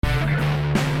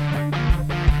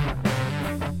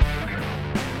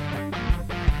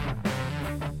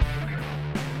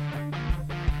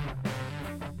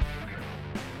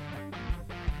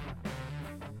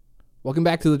Welcome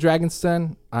back to the Dragon's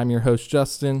Den. I'm your host,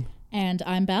 Justin. And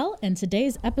I'm Belle, and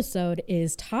today's episode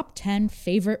is Top 10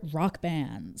 Favorite Rock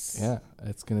Bands. Yeah,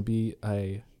 it's going to be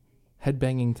a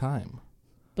headbanging time.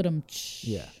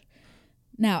 Yeah.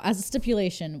 Now, as a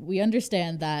stipulation, we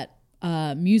understand that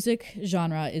music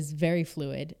genre is very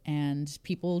fluid, and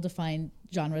people define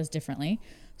genres differently.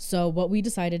 So what we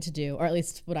decided to do, or at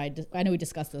least what I know we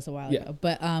discussed this a while ago,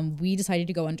 but we decided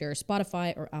to go under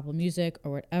Spotify or Apple Music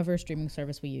or whatever streaming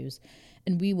service we use.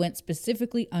 And we went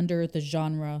specifically under the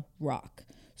genre rock.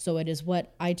 So it is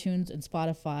what iTunes and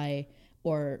Spotify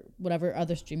or whatever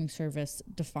other streaming service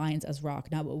defines as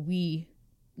rock, not what we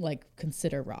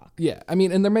consider rock. Yeah, I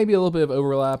mean, and there may be a little bit of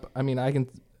overlap. I mean, I can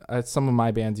some of my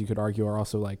bands you could argue are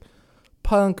also like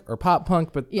punk or pop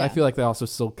punk, but I feel like they also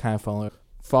still kind of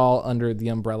fall under the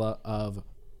umbrella of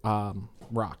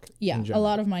rock. Yeah, a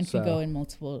lot of mine could go in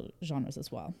multiple genres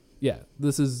as well. Yeah,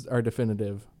 this is our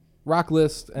definitive rock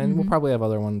list, and we'll probably have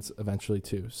other ones eventually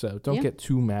too. So don't get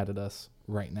too mad at us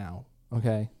right now,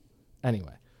 okay?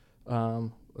 Anyway,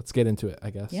 let's get into it, I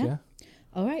guess. Yeah.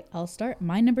 All right, I'll start.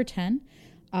 My number 10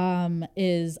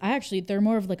 is they're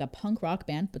more of like a punk rock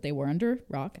band, but they were under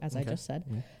rock, as I just said.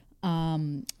 Yeah.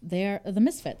 They're the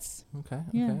Misfits. Okay.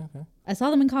 I saw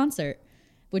them in concert,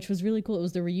 which was really cool. It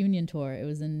was the reunion tour. It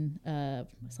was in I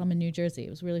saw them in New Jersey.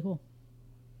 It was really cool.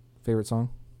 Favorite song?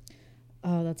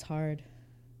 Oh, that's hard.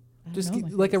 Just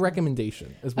like a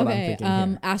recommendation is what I'm thinking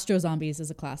here. Astro Zombies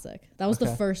is a classic. That was the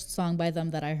first song by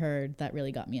them that I heard that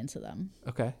really got me into them.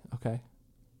 Okay.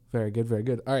 Very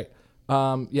good. All right.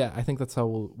 I think that's how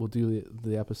we'll do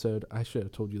the episode. I should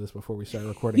have told you this before we started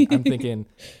recording. I'm thinking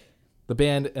the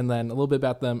band and then a little bit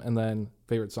about them and then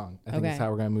favorite song. I think that's how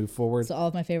we're going to move forward. So all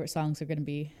of my favorite songs are going to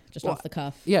be just off the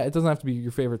cuff. Yeah, it doesn't have to be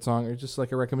your favorite song or just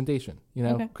like a recommendation,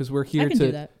 because we're here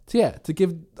to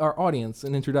give our audience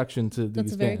an introduction to these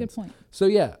bands. That's a very good point. So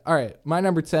all right, my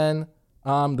number 10,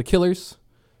 The Killers.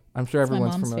 I'm sure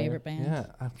everyone's my mom's familiar. Favorite band. Yeah,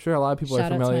 I'm sure a lot of people are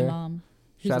familiar. Shout out to my mom.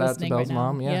 Shout out to Belle's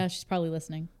mom. Yeah, she's probably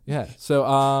listening. Yeah.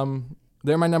 So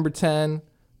they're my number 10.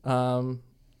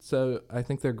 So I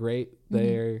think they're great.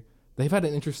 They've had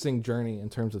an interesting journey in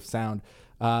terms of sound.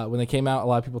 When they came out, a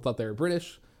lot of people thought they were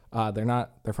British. They're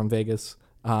not. They're from Vegas.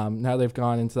 Now they've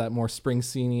gone into that more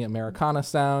Springsteen-y Americana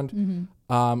sound.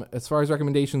 As far as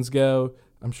recommendations go,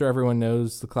 I'm sure everyone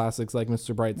knows the classics like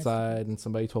Mr. Brightside and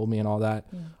Somebody Told Me and all that.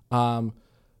 Yeah.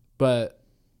 But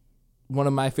one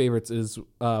of my favorites is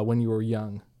When You Were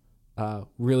Young.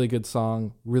 Really good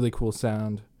song, really cool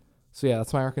sound. So yeah,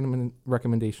 that's my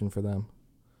recommendation for them.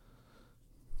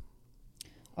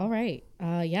 All right.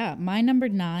 My number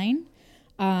 9,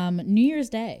 New Year's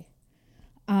Day.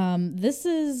 This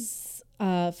is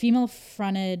female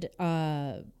fronted.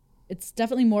 It's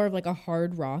definitely more of like a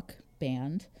hard rock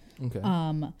band. Okay.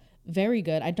 Very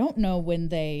good. I don't know when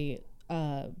they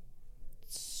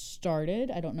started.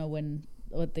 I don't know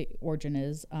what the origin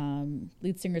is.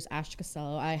 Lead singer is Ash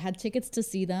Costello. I had tickets to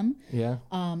see them. Yeah.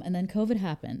 And then COVID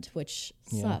happened, which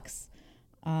sucks.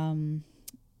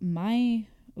 My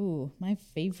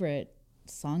favorite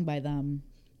song by them,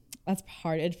 that's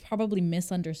hard. It's probably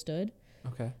Misunderstood.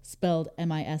 Okay. Spelled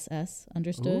M-I-S-S,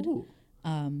 understood. Ooh.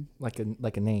 Like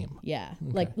a name. Yeah.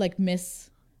 Okay. Like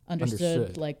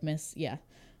misunderstood, like miss, yeah.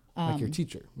 Like your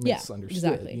teacher, misunderstood.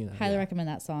 Exactly. Highly recommend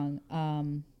that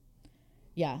song.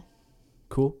 Yeah.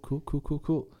 Cool.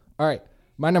 All right.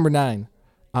 My number 9,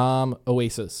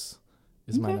 Oasis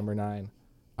is my number 9.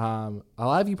 A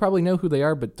lot of you probably know who they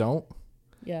are, but don't.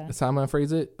 Yeah. That's how I'm going to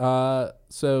phrase it.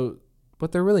 So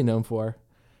what they're really known for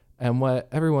and what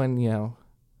everyone,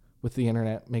 with the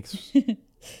internet makes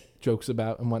jokes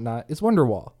about and whatnot is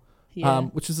Wonderwall,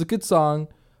 which is a good song.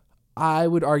 I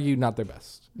would argue not their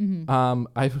best.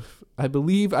 I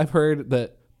believe I've heard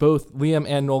that both Liam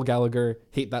and Noel Gallagher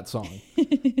hate that song.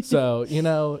 So,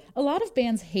 a lot of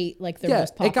bands hate like their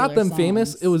most popular it got them songs.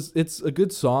 Famous. It's a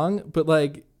good song, but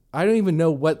like I don't even know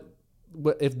what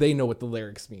if they know what the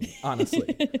lyrics mean,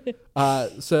 honestly.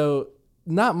 So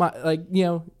not my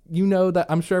that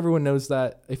I'm sure everyone knows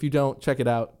that. If you don't, check it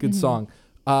out. Good song.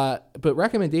 But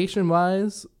recommendation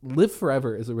wise, Live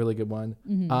Forever is a really good one.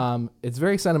 It's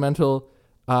very sentimental.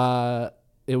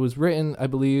 It was written, I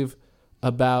believe,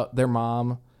 about their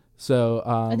mom. So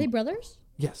are they brothers?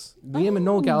 Yes. Liam and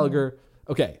Noel Gallagher.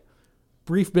 Okay.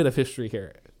 Brief bit of history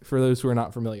here for those who are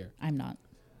not familiar. I'm not.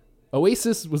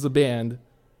 Oasis was a band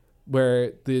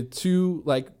where the two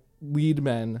lead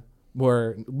men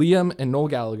were Liam and Noel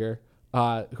Gallagher,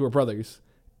 who are brothers,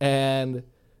 and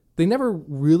they never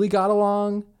really got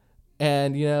along.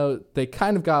 And they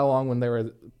kind of got along when they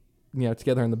were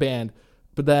together in the band,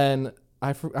 but then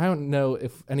I don't know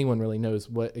if anyone really knows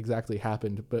what exactly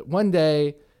happened. But one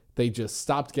day they just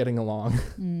stopped getting along.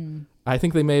 I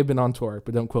think they may have been on tour,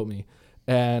 but don't quote me.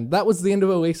 And that was the end of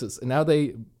Oasis. And now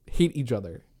they hate each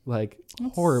other, like,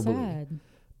 That's horribly. sad.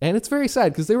 And it's very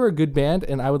sad because they were a good band,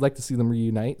 and I would like to see them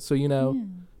reunite. So,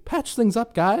 patch things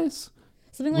up, guys.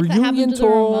 Something like that happened to the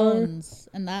Ramones.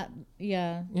 And that,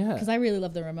 yeah. Because I really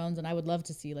love the Ramones, and I would love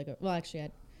to see, like,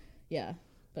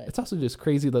 but it's also just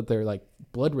crazy that they're, like,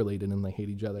 blood related and they hate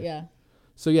each other. Yeah.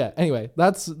 So, anyway,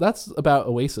 that's about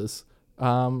Oasis.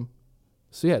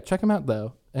 Check them out,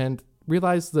 though. And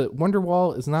realize that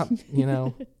Wonderwall is not,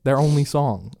 their only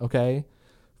song, okay?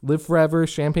 Live Forever,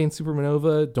 Champagne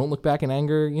Supernova, Don't Look Back in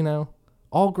Anger,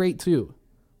 all great too.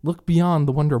 Look beyond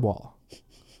the Wonderwall.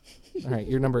 All right,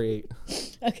 you're number 8.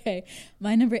 Okay,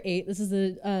 my number 8. This is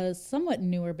a somewhat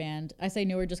newer band. I say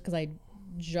newer just because I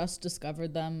just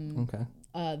discovered them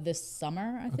this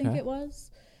summer, I think it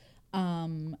was.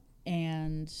 And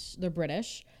they're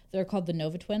British. They're called the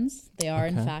Nova Twins. They are,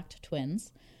 in fact,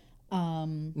 twins.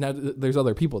 Now, there's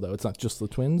other people, though. It's not just the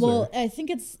twins? Well, I think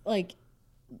it's like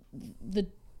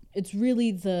it's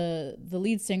really the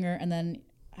lead singer, and then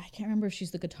I can't remember if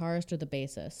she's the guitarist or the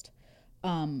bassist.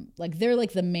 Like they're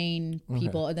like the main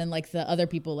people, and then like the other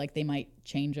people, like they might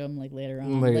change them like later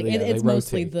on. It's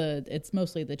mostly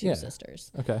the two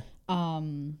sisters. Okay.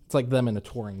 It's like them in a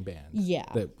touring band. Yeah,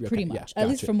 pretty much. At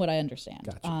least from what I understand.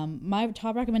 Gotcha. My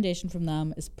top recommendation from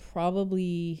them is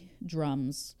probably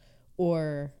Drums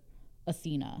or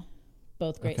Athena.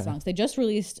 Both great songs. They just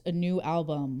released a new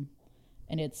album,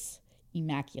 and it's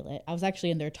immaculate. I was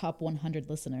actually in their top 100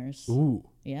 listeners. Ooh.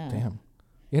 Yeah. Damn.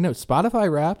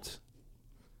 Spotify Wrapped.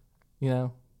 Yeah.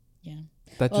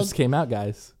 That just came out,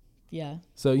 guys. Yeah.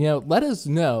 So, let us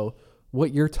know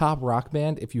what your top rock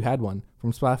band, if you had one,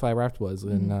 from Spotify Wrapped was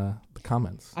in the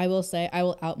comments. I will say, I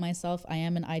will out myself. I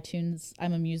am an iTunes,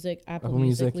 I'm a Apple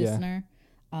Music listener.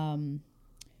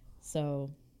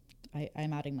 So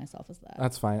I'm outing myself as that.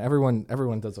 That's fine.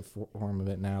 Everyone does a form of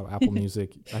it now. Apple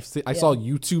Music. I saw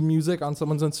YouTube Music on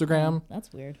someone's Instagram.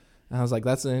 That's weird. And I was like,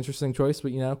 that's an interesting choice,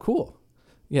 but cool.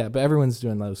 Yeah, but everyone's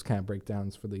doing those kind of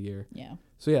breakdowns for the year. Yeah.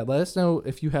 So let us know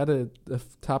if you had a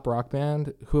top rock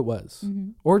band, who it was,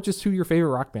 or just who your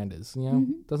favorite rock band is.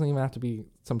 Doesn't even have to be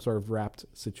some sort of Wrapped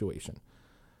situation.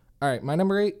 All right, my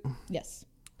number 8. Yes.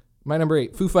 My number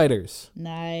 8, Foo Fighters.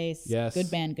 Nice. Yes.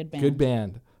 Good band. Good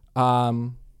band.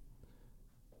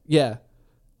 Yeah.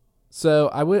 So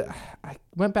I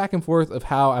went back and forth of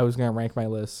how I was going to rank my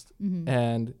list,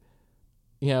 and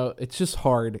it's just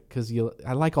hard because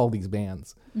I like all these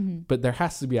bands, but there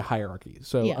has to be a hierarchy.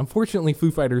 So unfortunately,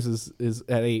 Foo Fighters is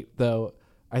at 8, though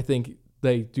I think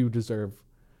they do deserve,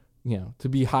 to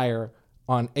be higher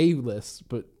on a list,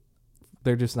 but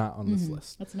they're just not on this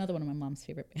list. That's another one of my mom's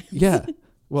favorite bands. Yeah.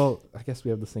 Well, I guess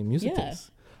we have the same music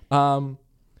taste. Foo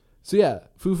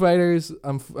Fighters.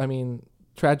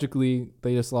 Tragically,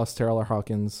 they just lost Taylor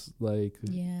Hawkins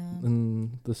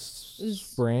in the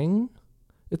spring.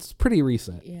 It's pretty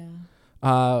recent. Yeah.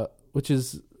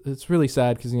 It's really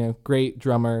sad because, great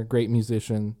drummer, great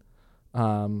musician. They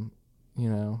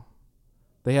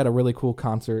had a really cool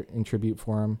concert in tribute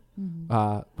for him,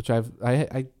 which I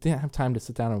didn't have time to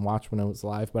sit down and watch when it was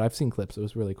live, but I've seen clips. It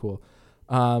was really cool.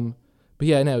 Dave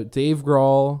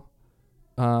Grohl,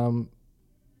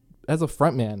 as a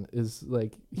frontman is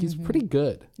he's pretty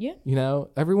good. Yeah.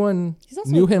 Everyone he's also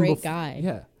knew a him. Great guy.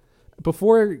 Yeah.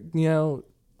 Before,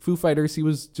 Foo Fighters, he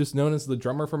was just known as the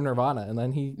drummer from Nirvana, and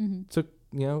then he took,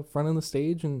 front of the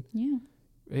stage, and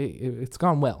it's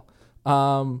gone well.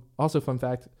 Also, fun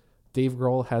fact, Dave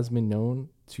Grohl has been known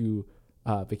to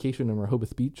vacation in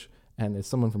Rehoboth Beach, and as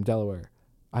someone from Delaware,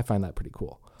 I find that pretty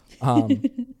cool.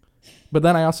 But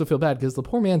then I also feel bad because the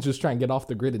poor man's just trying to get off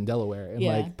the grid in Delaware,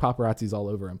 and paparazzi's all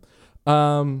over him.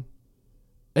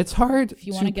 It's hard. If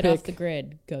you want to get off the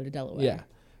grid, go to Delaware. Yeah.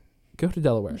 Go to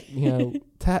Delaware.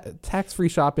 Tax-free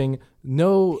shopping,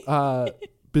 no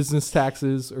business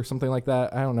taxes or something like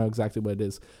that. I don't know exactly what it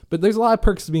is, but there's a lot of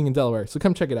perks to being in Delaware. So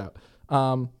come check it out.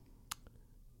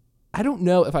 I don't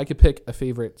know if I could pick a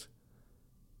favorite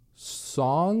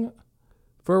song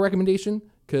for a recommendation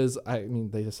because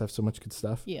they just have so much good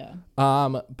stuff. Yeah.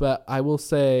 But I will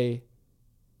say,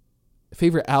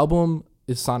 favorite album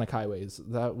is Sonic Highways.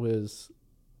 That was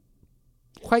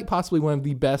quite possibly one of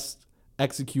the best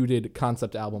executed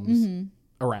concept albums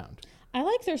around. I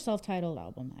like their self-titled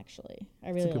album, actually. I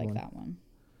really like that one.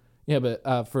 Yeah,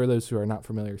 but for those who are not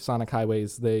familiar, Sonic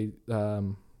Highways, it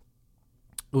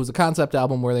was a concept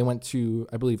album where they went to,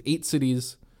 I believe, 8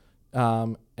 cities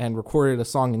and recorded a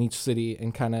song in each city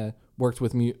and kind of worked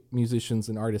with musicians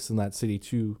and artists in that city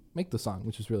to make the song,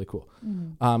 which is really cool.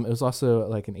 It was also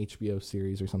like an HBO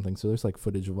series or something, so there's like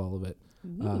footage of all of it.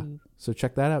 So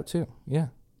check that out too. Yeah.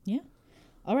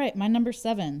 All right, my number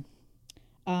 7.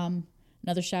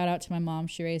 Another shout out to my mom.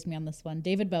 She raised me on this one.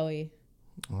 David Bowie.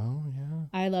 Oh yeah.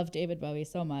 I love David Bowie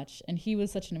so much, and he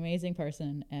was such an amazing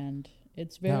person. And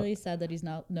it's really sad that he's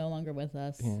no longer with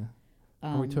us. Yeah.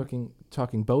 Are we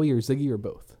talking Bowie or Ziggy or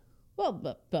both? Well,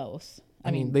 but both. I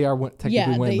mean, they are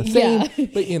technically one and the same,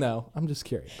 but I'm just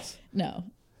curious. No.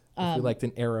 If you liked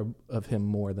an era of him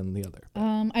more than the other.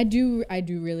 I do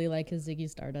really like his Ziggy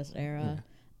Stardust era.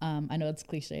 Yeah. I know it's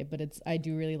cliche, but I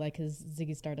do really like his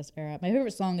Ziggy Stardust era. My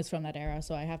favorite song is from that era,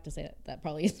 so I have to say that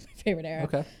probably is my favorite era.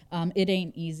 Okay. It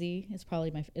Ain't Easy is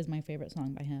probably my favorite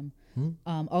song by him.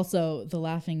 Also, The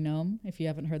Laughing Gnome. If you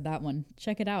haven't heard that one,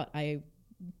 check it out. I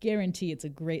guarantee it's a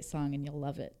great song and you'll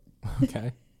love it.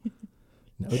 Okay.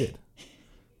 Noted.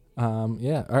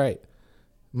 Yeah. All right.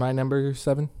 My number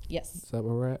 7. Yes. Is that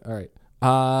where we're at? All right.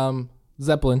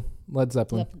 Zeppelin. Led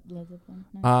Zeppelin. Led Zeppelin.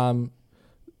 Nice.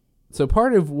 So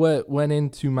part of what went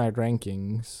into my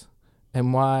rankings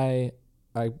and why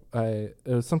it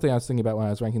was something I was thinking about when I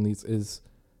was ranking these is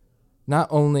not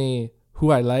only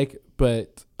who I like,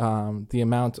 but the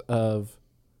amount of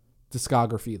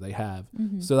discography they have.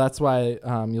 So that's why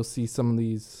you'll see some of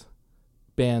these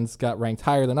bands got ranked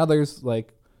higher than others,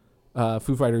 like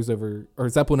Foo Fighters or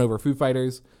Zeppelin over Foo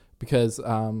Fighters, because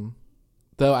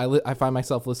though I find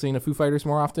myself listening to Foo Fighters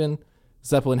more often,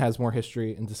 Zeppelin has more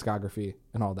history and discography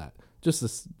and all that. Just a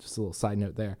little side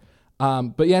note there.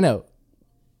 But yeah, no,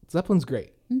 Zeppelin's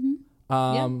great.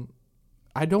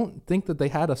 I don't think that they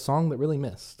had a song that really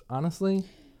missed, honestly.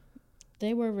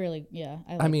 They were really,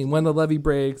 I mean, When the Levee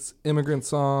Breaks, Immigrant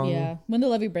Song. Yeah, When the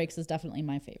Levee Breaks is definitely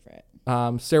my favorite.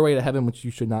 Stairway to Heaven, which you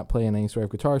should not play in any sort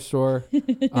of guitar store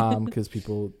because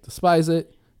people despise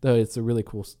it, though it's a really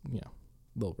cool,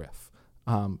 little riff.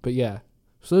 But yeah,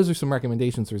 so those are some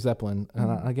recommendations for Zeppelin.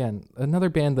 Again, another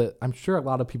band that I'm sure a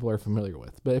lot of people are familiar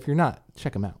with, but if you're not,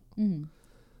 check them out.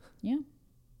 Yeah.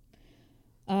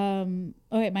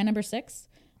 Okay, my number 6.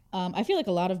 I feel like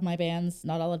a lot of my bands,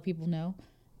 not all of people know.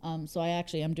 So I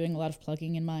actually am doing a lot of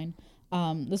plugging in mine.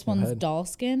 This one's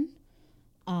Dollskin.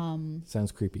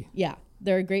 Sounds creepy. Yeah,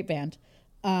 they're a great band.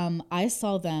 I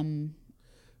saw them.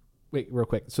 Wait, real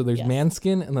quick. So there's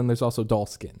Manskin and then there's also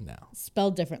Dollskin now.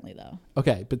 Spelled differently though.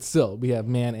 Okay, but still, we have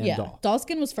man and doll.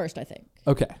 Dollskin was first, I think.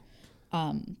 Okay.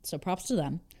 So props to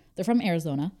them. They're from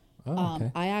Arizona. Oh,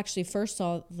 okay. I actually first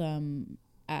saw them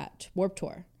at Warped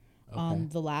Tour, on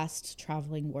the last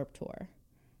traveling Warped Tour.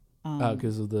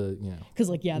 Because of the, Because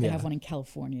they have one in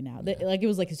California now. They, it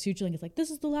was like a huge thing. It's like, this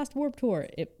is the last Warped Tour.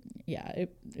 It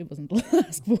wasn't the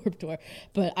last Warped Tour,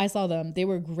 but I saw them. They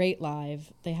were great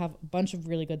live. They have a bunch of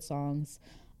really good songs.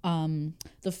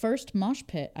 The first mosh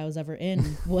pit I was ever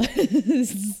in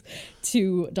was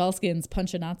to Dollskin's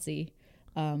Punch a Nazi.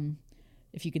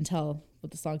 If you can tell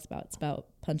what the song's about, it's about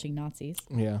punching Nazis.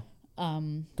 Yeah.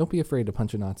 Don't be afraid to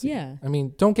punch a Nazi. Yeah. I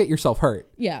mean, don't get yourself hurt.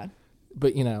 Yeah.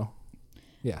 But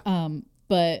yeah.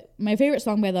 But my favorite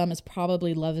song by them is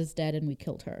probably Love Is Dead and We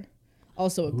Killed Her.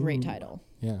 Also a great title.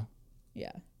 Yeah.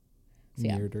 Yeah.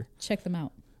 So check them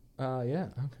out. Yeah.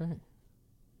 Okay.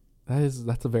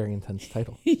 That's a very intense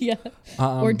title. Yeah.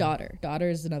 Or Daughter. Daughter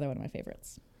is another one of my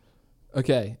favorites.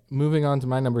 Okay. Moving on to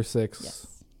my number 6.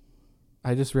 Yes.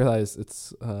 I just realized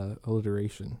it's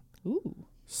alliteration. Ooh.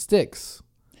 Styx.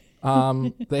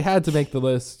 They had to make the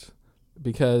list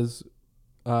because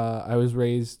I was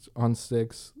raised on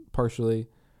Styx partially.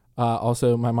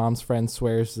 Also, my mom's friend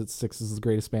swears that Styx is the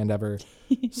greatest band ever.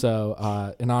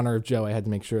 So in honor of Joe, I had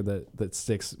to make sure that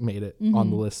Styx made it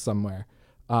on the list somewhere.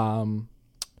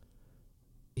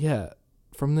 Yeah,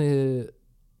 from the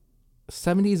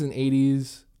 70s and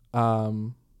 80s,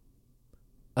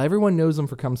 everyone knows them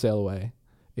for Come Sail Away.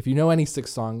 If you know any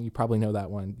Styx song, you probably know that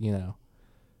one,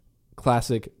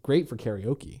 Classic, great for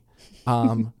karaoke.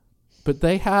 But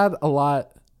they had a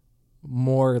lot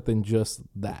more than just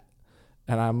that.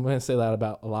 And I'm going to say that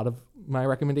about a lot of my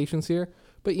recommendations here.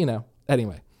 But,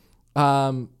 anyway.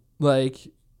 Like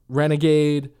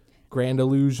Renegade, Grand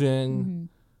Illusion,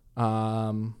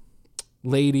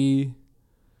 Lady,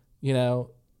 Yeah.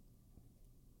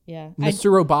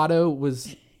 Mr. Roboto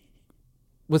was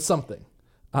something.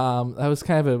 That was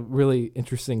kind of a really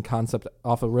interesting concept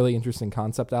off a really interesting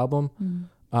concept album.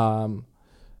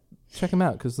 Check them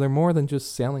out because they're more than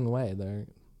just sailing away.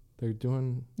 They're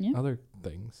doing other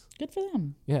things. Good for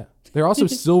them. Yeah, they're also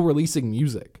still releasing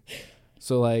music.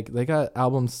 So like they got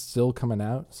albums still coming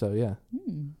out. So yeah,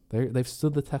 they've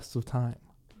stood the test of time.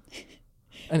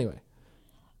 Anyway,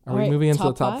 Are we moving into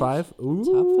the top five?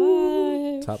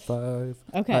 Ooh. Top five.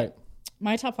 Okay. All right.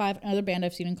 My top five, another band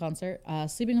I've seen in concert,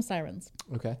 Sleeping with Sirens.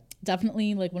 Okay.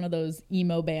 Definitely like one of those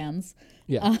emo bands.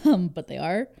 Yeah. But they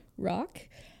are rock.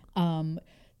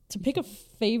 To pick a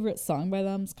favorite song by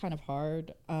them is kind of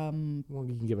hard. Well,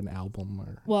 you can give an album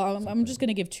or. Well, I'm just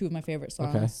gonna give two of my favorite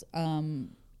songs. Okay.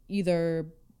 Either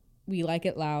We Like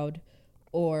It Loud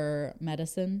or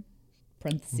Medicine.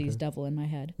 Parentheses, Devil in My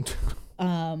Head.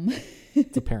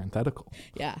 It's a parenthetical.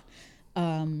 Yeah.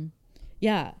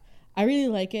 Yeah. I really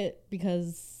like it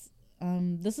because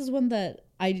this is one that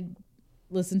I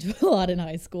listened to a lot in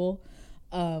high school.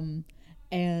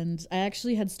 And I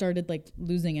actually had started like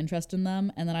losing interest in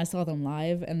them, and then I saw them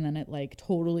live, and then it like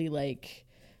totally like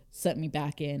set me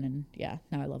back in, and yeah,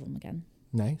 now I love them again.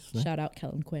 Nice. Shout out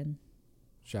Kellen Quinn.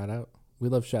 Shout out. We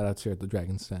love shout outs here at the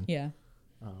Dragon's Den. Yeah.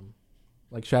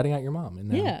 Like shouting out your mom and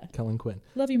now Kellen Quinn.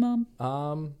 Love you, Mom.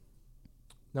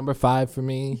 Number 5 for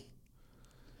me.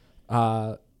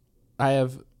 I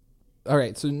have. All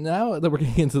right, so now that we're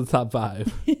getting into the top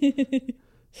 5.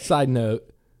 Side note.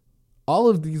 All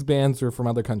of these bands are from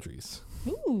other countries.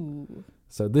 Ooh.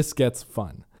 So this gets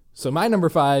fun. So my number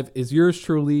 5 is yours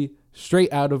truly,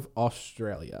 straight out of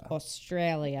Australia.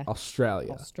 Australia.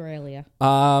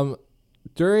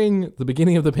 During the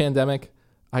beginning of the pandemic,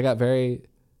 I got very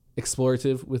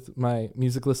explorative with my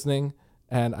music listening,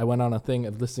 and I went on a thing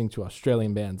of listening to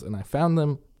Australian bands, and I found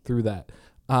them through that.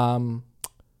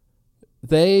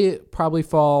 They probably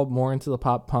fall more into the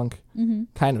pop punk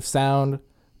kind of sound.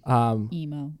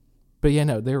 Emo. But yeah,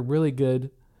 no, they're really good.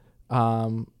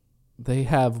 They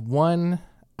have one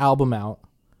album out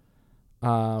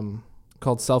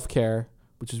called Self Care,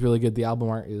 which is really good. The album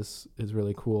art is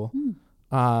really cool.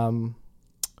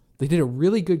 They did a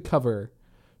really good cover.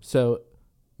 So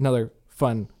another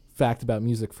fun fact about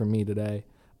music from me today.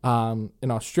 In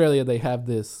Australia, they have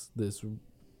this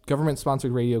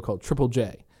government-sponsored radio called Triple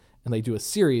J, and they do a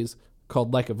series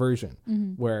called Like a Version,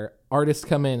 where artists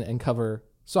come in and cover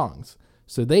songs.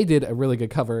 So they did a really good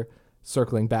cover,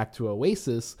 circling back to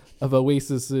Oasis, of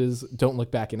Oasis's Don't Look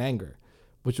Back in Anger,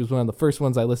 which was one of the first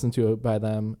ones I listened to by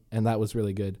them, and that was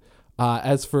really good.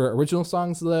 As for original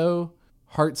songs, though,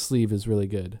 Heart Sleeve is really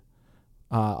good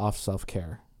off Self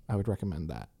Care. I would recommend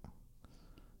that.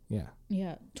 Yeah.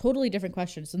 Yeah, totally different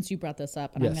question since you brought this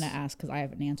up, and Yes. I'm going to ask because I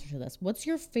have an answer to this. What's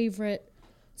your favorite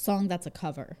song that's a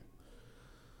cover?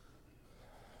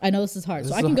 I know this is hard,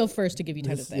 so I can go first to give you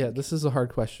time to think. Yeah, this is a hard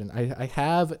question. I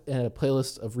have a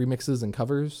playlist of remixes and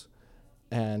covers,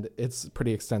 and it's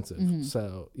pretty extensive.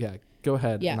 So, yeah, go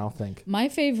ahead and I'll think. My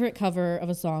favorite cover of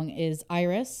a song is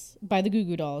Iris by the Goo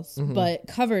Goo Dolls, but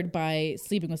covered by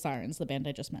Sleeping with Sirens, the band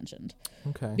I just mentioned.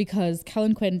 Okay. Because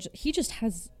Kellen Quinn, he just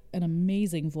has an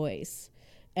amazing voice.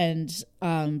 And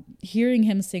hearing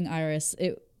him sing Iris,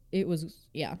 it was,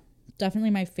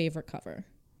 definitely my favorite cover.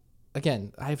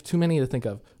 Again, I have too many to think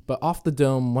of, but off the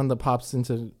dome, one that pops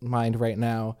into mind right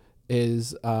now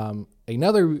is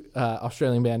another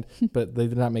Australian band, but they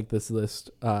did not make this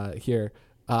list here.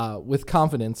 With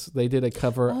Confidence, they did a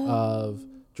cover of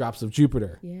Drops of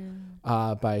Jupiter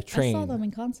by Train. I saw them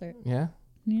in concert. Yeah?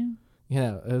 Yeah.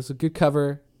 Yeah, it was a good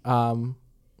cover. Oh,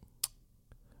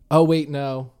 wait,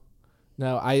 no.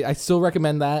 No, I still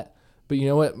recommend that, but you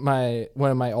know what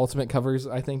one of my ultimate covers,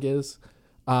 I think, is?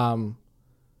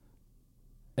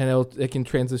 And it can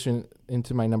transition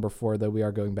into my number 4, though we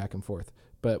are going back and forth.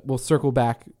 But we'll circle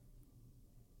back.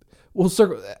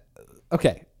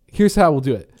 Okay, here's how we'll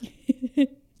do it.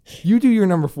 You do your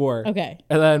number 4. Okay.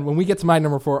 And then when we get to my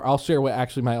number 4, I'll share what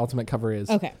actually my ultimate cover is.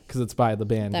 Okay. Because it's by the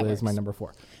band that is my number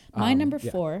 4. My number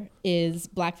 4 is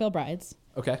Black Veil Brides.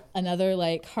 Okay. Another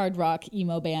like hard rock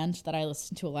emo band that I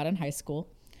listened to a lot in high school.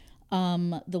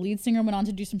 The lead singer went on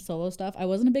to do some solo stuff. I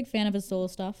wasn't a big fan of his solo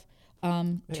stuff.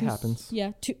 It happens.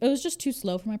 Yeah, it was just too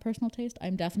slow for my personal taste.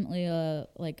 I'm definitely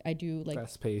I do like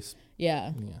fast pace.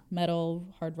 Yeah,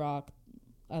 metal, hard rock.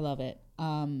 I love it.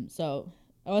 So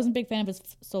I wasn't a big fan of his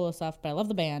solo stuff, but I love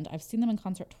the band. I've seen them in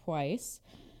concert twice.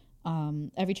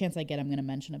 Every chance I get, I'm going to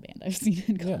mention a band I've seen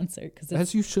in concert because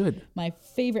as you should. My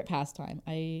favorite pastime.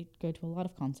 I go to a lot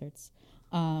of concerts.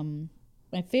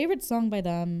 My favorite song by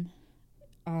them.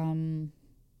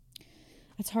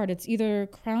 It's hard. It's either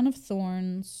Crown of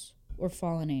Thorns or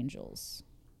Fallen Angels.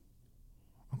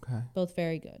 Okay. Both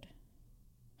very good.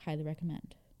 Highly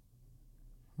recommend.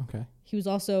 Okay. He was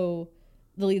also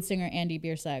the lead singer, Andy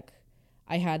Biersack.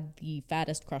 I had the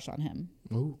fattest crush on him.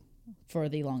 Ooh. For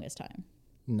the longest time.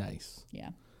 Nice. Yeah.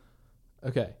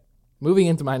 Okay. Moving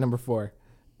into my number 4.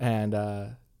 And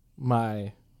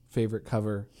my favorite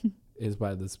cover is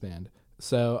by this band.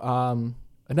 So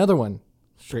another one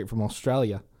straight from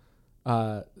Australia.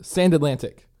 Sand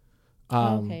Atlantic.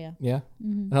 Okay, yeah. Yeah.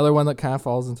 Another one that kind of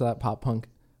falls into that pop punk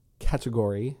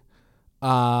category.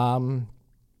 Yeah,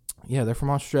 they're from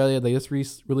Australia. They just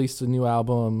released a new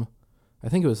album. I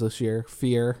think it was this year,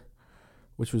 Fear,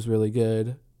 which was really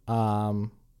good.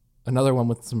 Another one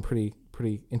with some pretty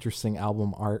interesting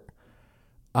album art.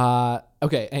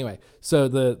 Okay, anyway, so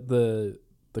the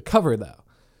cover though.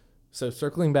 So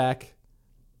circling back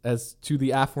as to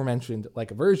the aforementioned Like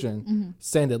a Version,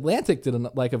 Sand Atlantic did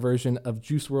like a version of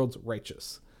Juice WRLD's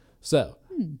Righteous. So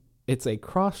it's a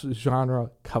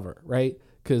cross-genre cover, right?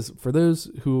 Because for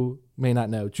those who may not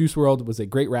know, Juice WRLD was a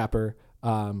great rapper.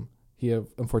 He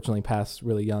unfortunately passed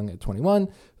really young at 21.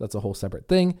 That's a whole separate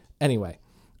thing. Anyway,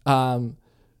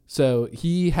 so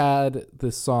he had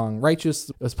this song Righteous.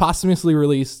 It was posthumously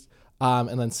released,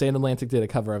 and then Sand Atlantic did a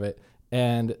cover of it.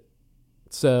 And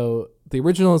so the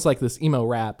original is like this emo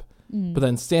rap, but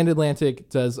then Sand Atlantic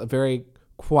does a very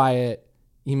quiet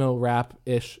emo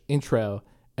rap-ish intro,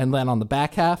 and then on the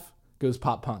back half goes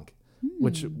pop punk,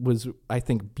 which was, I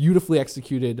think, beautifully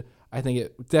executed. I think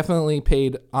it definitely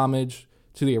paid homage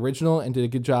to the original and did a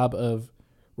good job of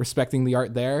respecting the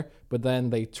art there, but then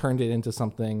they turned it into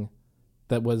something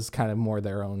that was kind of more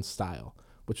their own style,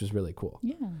 which is really cool.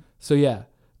 Yeah. So yeah,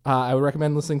 I would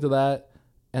recommend listening to that.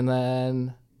 And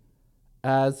then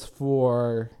as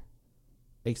for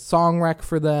a song rec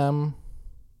for them,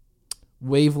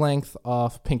 Wavelength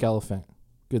off Pink Elephant.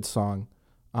 Good song.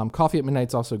 Coffee at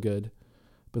Midnight's also good,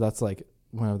 but that's like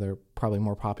one of their probably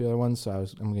more popular ones. So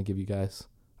I'm going to give you guys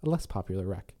a less popular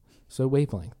rec. So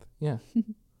Wavelength. Yeah.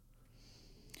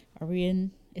 Are we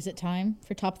in? Is it time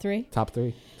for top three? Top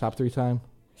three time.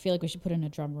 I feel like we should put in a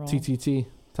drum roll. TTT.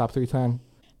 Top three time.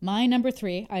 My number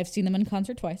three, I've seen them in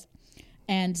concert twice,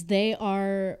 and they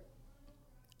are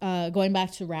going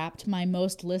back to Wrapped. My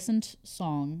most listened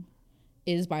song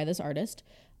is by this artist,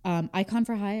 Icon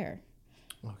for Hire.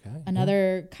 Okay.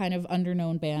 Another kind of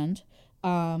underknown band.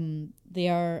 They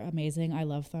are amazing. I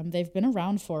love them. They've been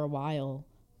around for a while.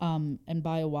 And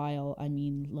by a while, I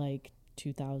mean like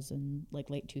 2000, like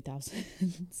late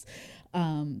 2000s.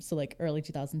 So like early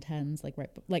 2010s, like right,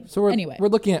 like, so anyway. We're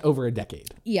looking at over a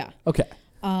decade. Yeah. Okay.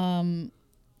 I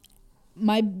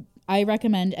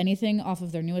recommend anything off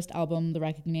of their newest album, The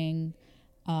Reckoning.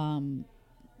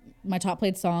 My top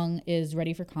played song is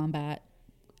Ready for Combat.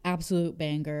 Absolute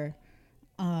banger.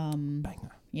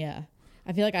 Banger. Yeah.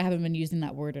 I feel like I haven't been using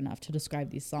that word enough to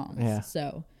describe these songs. Yeah.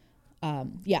 So,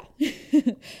 yeah.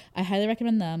 I highly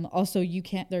recommend them. Also,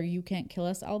 their You Can't Kill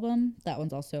Us album. That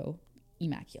one's also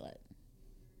immaculate.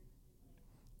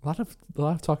 A lot of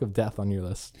talk of death on your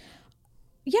list.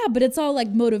 Yeah, but it's all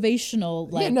like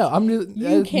motivational. Like, yeah, no, I'm just,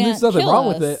 can't there's nothing kill wrong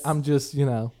us. with it. I'm just,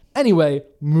 Anyway,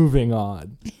 moving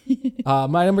on.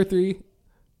 My number three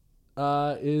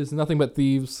is Nothing But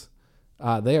Thieves.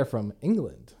 They are from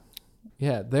England.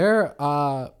 Yeah, they're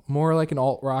more like an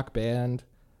alt-rock band.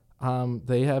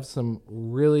 They have some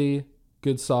really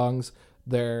good songs.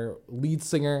 Their lead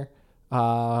singer,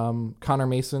 Connor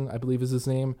Mason, I believe is his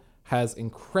name, has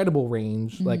incredible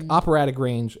range, like operatic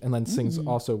range, and then sings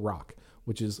also rock,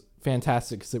 which is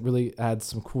fantastic because it really adds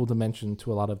some cool dimension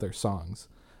to a lot of their songs.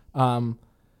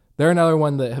 They're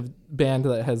another band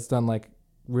that has done like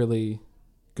really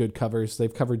good covers.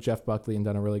 They've covered Jeff Buckley and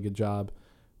done a really good job,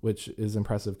 which is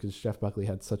impressive because Jeff Buckley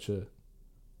had such a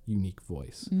unique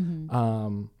voice.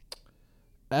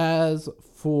 As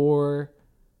for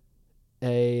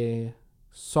a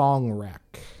song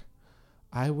rec,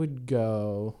 I would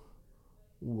go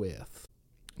with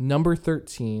number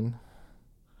 13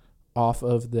 off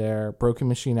of their Broken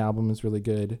Machine album is really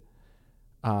good.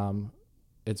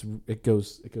 It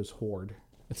goes Horde.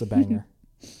 It's a banger.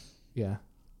 Yeah.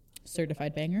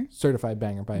 Certified banger? Certified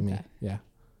banger by me. Yeah.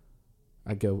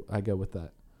 I go with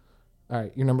that. All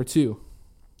right, your number two.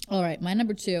 All right, my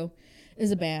number two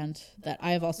is a band that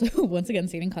I have also once again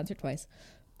seen in concert twice.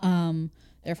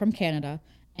 They're from Canada,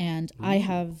 and I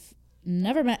have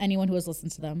never met anyone who has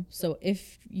listened to them. So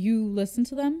if you listen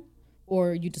to them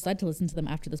or you decide to listen to them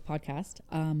after this podcast,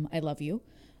 I love you.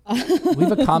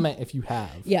 Leave a comment if you have.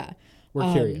 Yeah.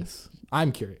 We're curious.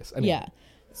 I'm curious. Anyway. Yeah.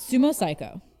 Sumo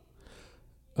Psycho.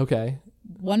 Okay.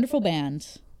 Wonderful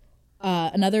band.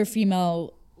 Another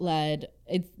female-led.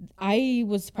 I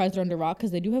was surprised they're under rock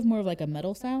because they do have more of like a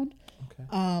metal sound. Okay.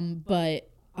 But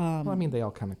well, I mean, they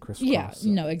all kind of crisscross. yeah, so,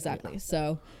 no, exactly. Yeah.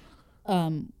 So,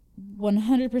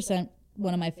 100%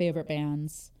 one of my favorite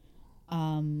bands.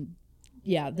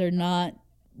 Yeah, they're not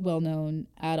well known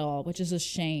at all, which is a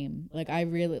shame. Like I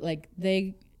really like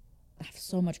they have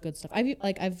so much good stuff.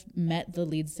 I've met the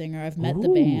lead singer. I've met the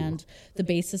Ooh. band. The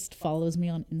bassist follows me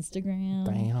on Instagram.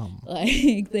 Damn.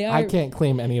 Like they are. I can't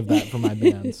claim any of that for my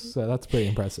bands, so that's pretty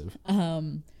impressive.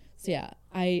 So yeah,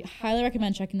 I highly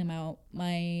recommend checking them out.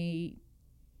 I'm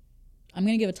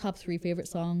gonna give a top 3 favorite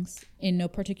songs in no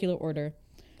particular order.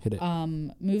 Hit it.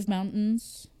 Move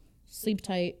Mountains, Sleep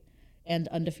Tight, and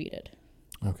Undefeated.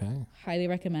 Okay. Highly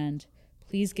recommend.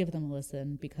 Please give them a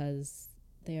listen because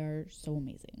they are so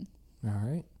amazing. All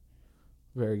right.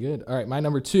 Very good. All right, my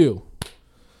number 2.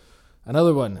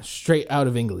 Another one straight out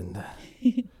of England.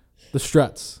 The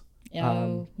Struts.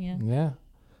 Oh, yeah. Yeah.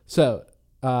 So,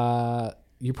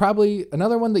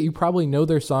 another one that you probably know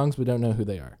their songs but don't know who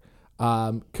they are.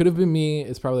 Could Have Been Me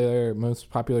is probably their most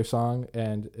popular song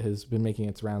and has been making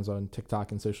its rounds on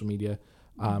TikTok and social media.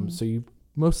 So you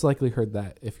most likely heard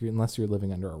that unless you're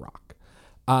living under a rock.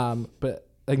 But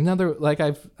another,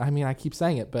 I keep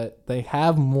saying it, but they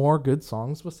have more good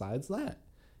songs besides that,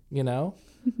 you know?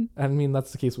 I mean,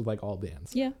 that's the case with like all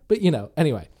bands. Yeah. But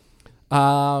anyway,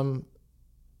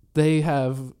 they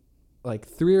have like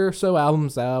 3 or so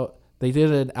albums out. They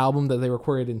did an album that they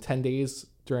recorded in 10 days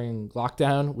during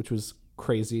lockdown, which was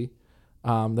crazy.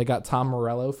 They got Tom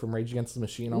Morello from Rage Against the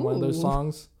Machine on one of those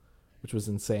songs, which was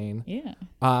insane. Yeah.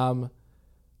 A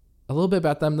little bit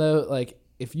about them though, like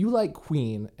if you like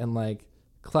Queen and like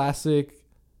classic,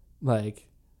 like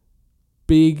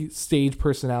big stage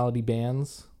personality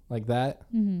bands like that,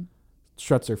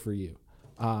 Struts are for you.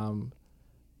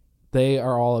 They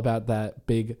are all about that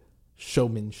big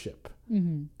showmanship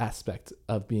aspect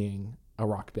of being a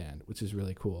rock band, which is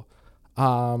really cool.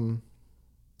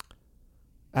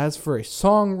 As for a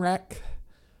song rec,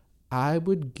 I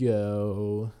would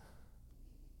go.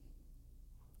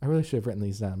 I really should have written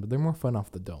these down, but they're more fun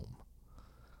off the dome.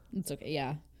 It's okay.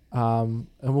 Yeah. And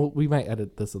we might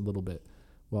edit this a little bit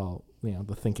while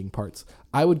the thinking parts.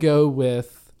 I would go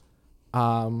with.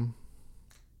 I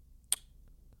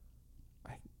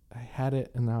had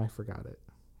it and now I forgot it.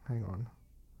 Hang on.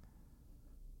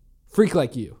 Freak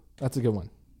Like You. That's a good one.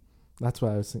 That's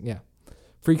what I was thinking. Yeah.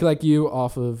 Freak Like You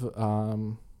off of,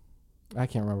 I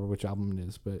can't remember which album it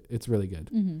is, but it's really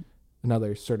good.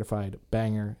 Another certified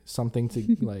banger. Something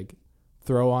to like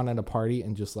throw on at a party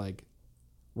and just like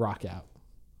rock out.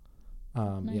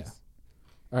 Nice. Yeah.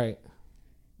 All right.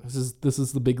 This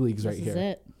is the big leagues right here. This is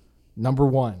it. Number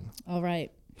 1. All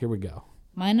right. Here we go.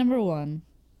 My number 1.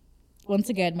 Once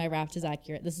again, my Wrapped is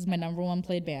accurate. This is my number 1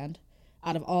 played band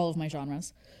out of all of my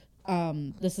genres.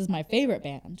 This is my favorite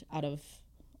band out of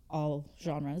all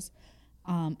genres.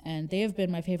 And they have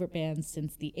been my favorite band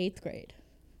since the 8th grade.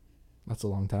 That's a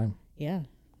long time. Yeah.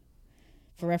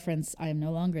 For reference, I am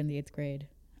no longer in the 8th grade.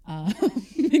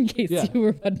 In case you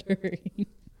were wondering.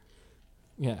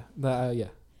 Yeah. Yeah.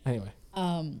 Anyway.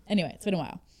 Anyway, it's been a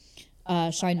while.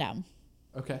 Shine Down.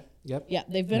 Okay. Yep. Yeah,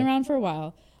 they've been around for a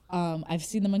while. I've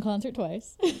seen them in concert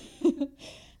twice. It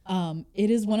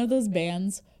is one of those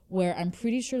bands where I'm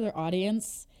pretty sure their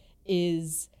audience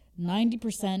is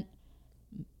 90%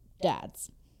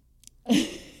 dads.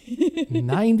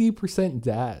 90%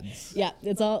 dads. Yeah,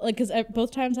 it's all like, because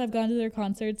both times I've gone to their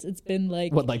concerts, it's been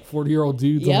like What, like 40-year-old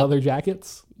dudes in leather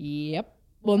jackets? Yep.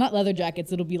 Well, not leather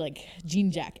jackets. It'll be like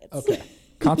jean jackets. Okay.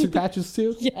 Concert patches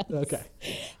too? Yes. Okay.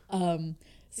 So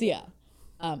yeah,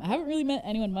 I haven't really met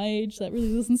anyone my age that really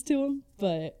listens to them,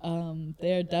 but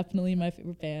they are definitely my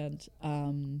favorite band.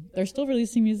 They're still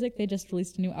releasing music. They just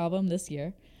released a new album this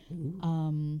year.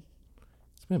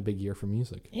 It's been a big year for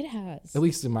music. It has. At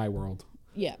least in my world.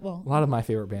 Yeah, well. A lot of my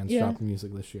favorite bands dropped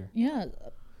music this year. Yeah,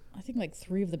 I think like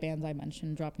 3 of the bands I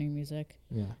mentioned dropped new music.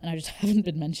 Yeah. And I just haven't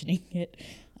been mentioning it.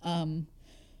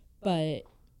 But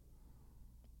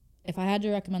if I had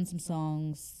to recommend some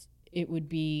songs, it would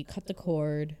be Cut the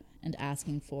Cord and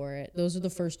Asking for It. Those are the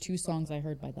first 2 songs I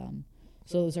heard by them.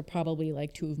 So those are probably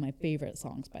like 2 of my favorite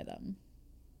songs by them.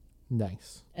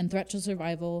 Nice. And Threat to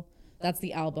Survival, that's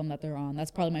the album that they're on.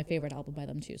 That's probably my favorite album by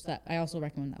them too. So I also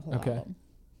recommend that whole album.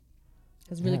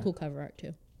 It's really cool cover art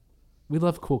too. We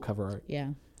love cool cover art.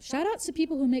 Yeah. Shout outs to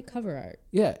people who make cover art.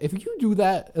 Yeah, if you do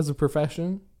that as a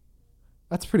profession,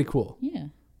 that's pretty cool. Yeah.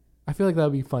 I feel like that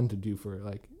would be fun to do for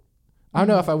like, I don't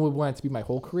know if I would want it to be my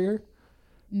whole career,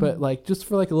 but like just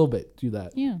for like a little bit, do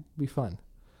that. Yeah. Be fun.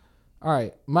 All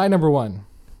right. My number 1.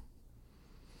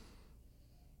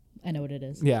 I know what it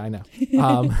is. Yeah, I know.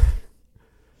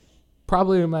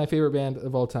 Probably my favorite band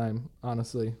of all time,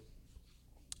 honestly.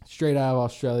 Straight out of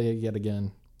Australia yet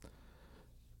again.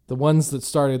 The ones that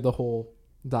started the whole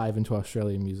dive into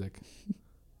Australian music.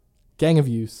 Gang of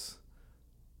Youths.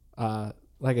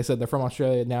 Like I said, they're from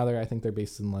Australia. Now I think they're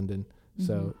based in London.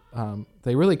 So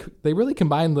they really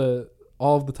combine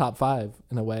all of the top 5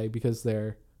 in a way because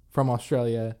they're from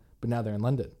Australia, but now they're in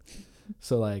London.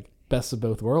 So like best of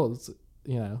both worlds,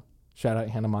 you know, shout out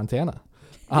Hannah Montana,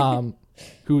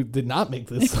 who did not make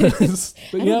this list.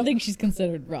 But, I don't think she's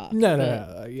considered rock.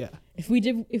 No. Yeah. If we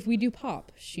do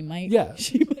pop, she might. Yeah.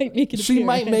 She might make an appearance. She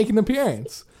might make an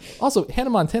appearance. Also, Hannah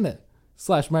Montana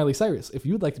 / Miley Cyrus, if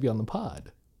you would like to be on the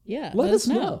pod, let us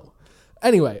know.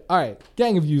 Anyway, all right.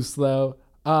 Gang of Youths, though.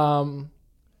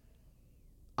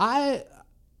 I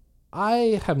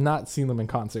have not seen them in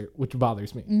concert, which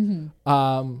bothers me.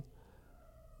 Mm-hmm.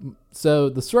 So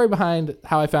the story behind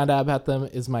how I found out about them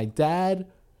is my dad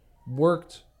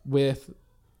worked with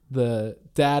the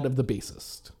dad of the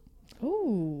bassist.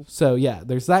 Oh. So yeah,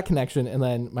 there's that connection. And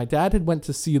then my dad had went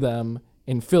to see them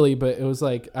in Philly, but it was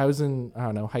like I was in, I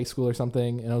don't know, high school or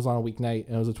something, and it was on a weeknight,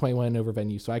 and it was a 21 and over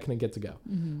venue, so I couldn't get to go.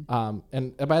 Mm-hmm.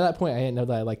 And by that point, I didn't know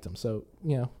that I liked him, so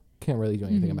you know, can't really do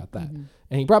anything about that. Mm-hmm.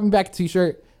 And he brought me back a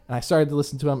t-shirt, and I started to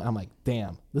listen to him. I'm like,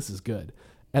 damn, this is good.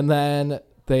 And then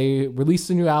they released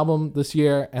a new album this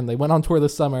year, and they went on tour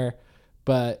this summer,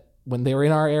 but when they were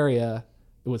in our area,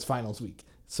 it was finals week,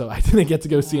 so I didn't get to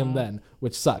go see them then,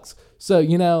 which sucks. So,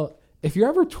 you know, if you're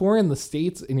ever touring the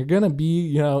States and you're going to be,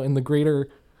 you know, in the greater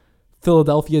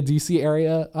Philadelphia, DC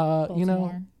area, you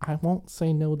know, I won't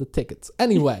say no to tickets.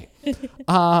 Anyway,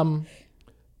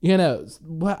 you know,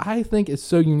 what I think is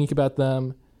so unique about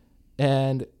them,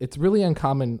 and it's really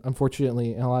uncommon,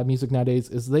 unfortunately, in a lot of music nowadays,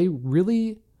 is they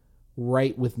really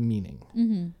write with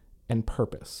meaning and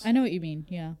purpose. I know what you mean,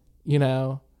 yeah. You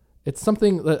know, it's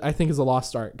something that I think is a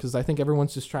lost art, because I think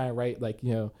everyone's just trying to write, like,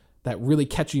 you know, that really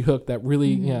catchy hook, that really,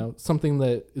 you know, something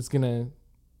that is going to,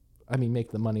 I mean, make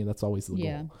the money. That's always the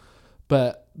goal.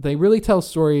 But they really tell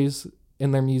stories in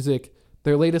their music.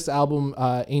 Their latest album,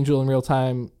 Angel in Real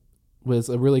Time, was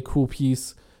a really cool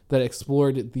piece that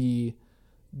explored the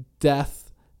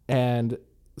death and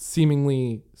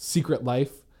seemingly secret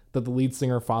life that the lead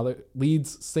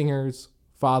singer's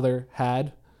father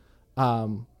had.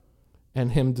 And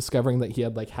him discovering that he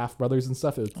had like half brothers and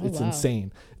stuff. It's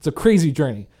insane. It's a crazy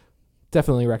journey.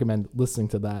 Definitely recommend listening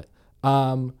to that.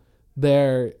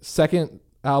 Their second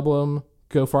album,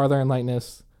 Go Farther in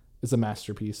Lightness, is a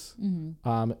masterpiece.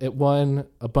 It won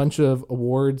a bunch of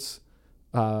awards,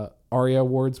 ARIA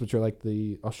awards, which are like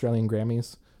the Australian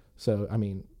Grammys. So, I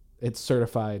mean, it's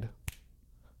certified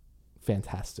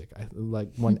fantastic.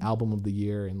 Won album of the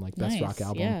year and like best rock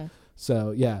album. Yeah.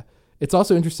 So yeah, it's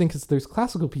also interesting because there's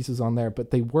classical pieces on there,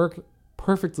 but they work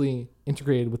perfectly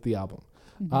integrated with the album.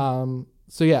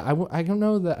 So yeah, I don't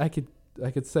know that I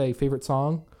could say favorite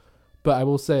song, but I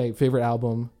will say favorite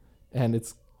album, and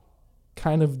it's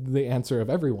kind of the answer of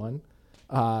everyone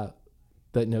that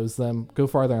knows them. Go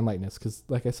Farther in Lightness, because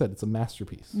like I said, it's a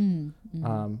masterpiece. And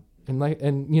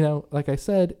you know, like I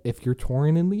said, if you're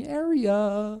touring in the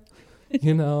area,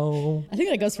 you know, I think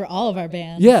that goes for all of our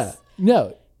bands. Yeah,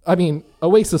 no. I mean,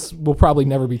 Oasis will probably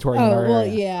never be touring in our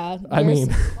area. Yeah. I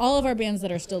mean, all of our bands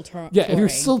that are still touring. Yeah, if you're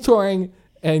still touring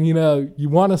and, you know, you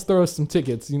want to throw us some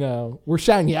tickets, you know, we're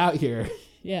shouting you out here.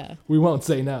 Yeah. We won't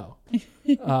say no.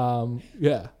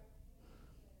 Yeah.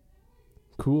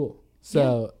 Cool.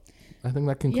 So I think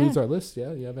that concludes our list.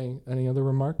 Yeah. You have any other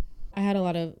remark? I had a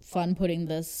lot of fun putting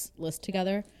this list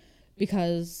together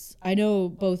because I know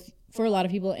both for a lot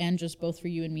of people and just both for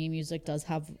you and me, music does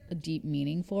have a deep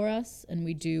meaning for us, and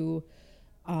we do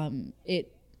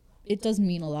it does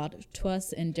mean a lot to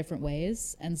us in different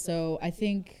ways. And so I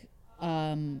think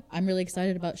I'm really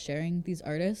excited about sharing these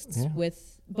artists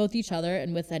with both each other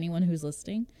and with anyone who's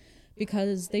listening,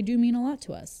 because they do mean a lot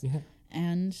to us. Yeah.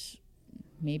 And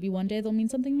maybe one day they'll mean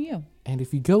something to you. And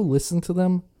if you go listen to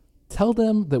them, tell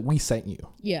them that we sent you.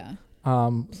 Yeah.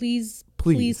 Please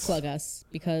plug us,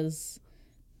 because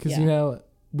you know,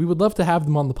 we would love to have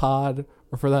them on the pod,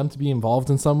 or for them to be involved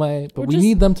in some way, but we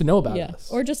need them to know about us.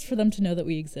 Or just for them to know that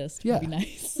we exist. Yeah. Would be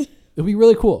nice. It'd be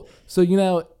really cool. So, you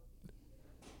know,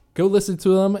 go listen to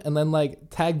them and then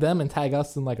like tag them and tag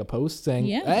us in like a post saying,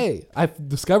 hey, I've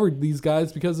discovered these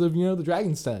guys because of, you know, the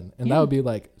Dragon's Den. And that would be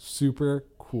like super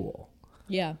cool.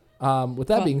 Yeah. With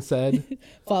that being said,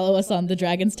 follow us on the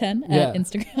Dragon's Den at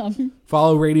Instagram.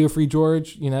 Follow Radio Free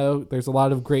George. You know, there's a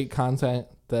lot of great content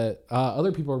that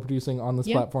other people are producing on this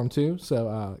platform too.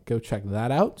 So go check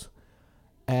that out.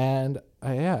 And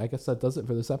I guess that does it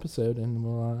for this episode, and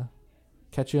we'll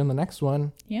catch you in the next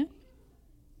one. Yeah.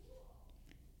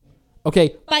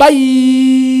 Okay. Bye.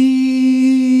 Bye.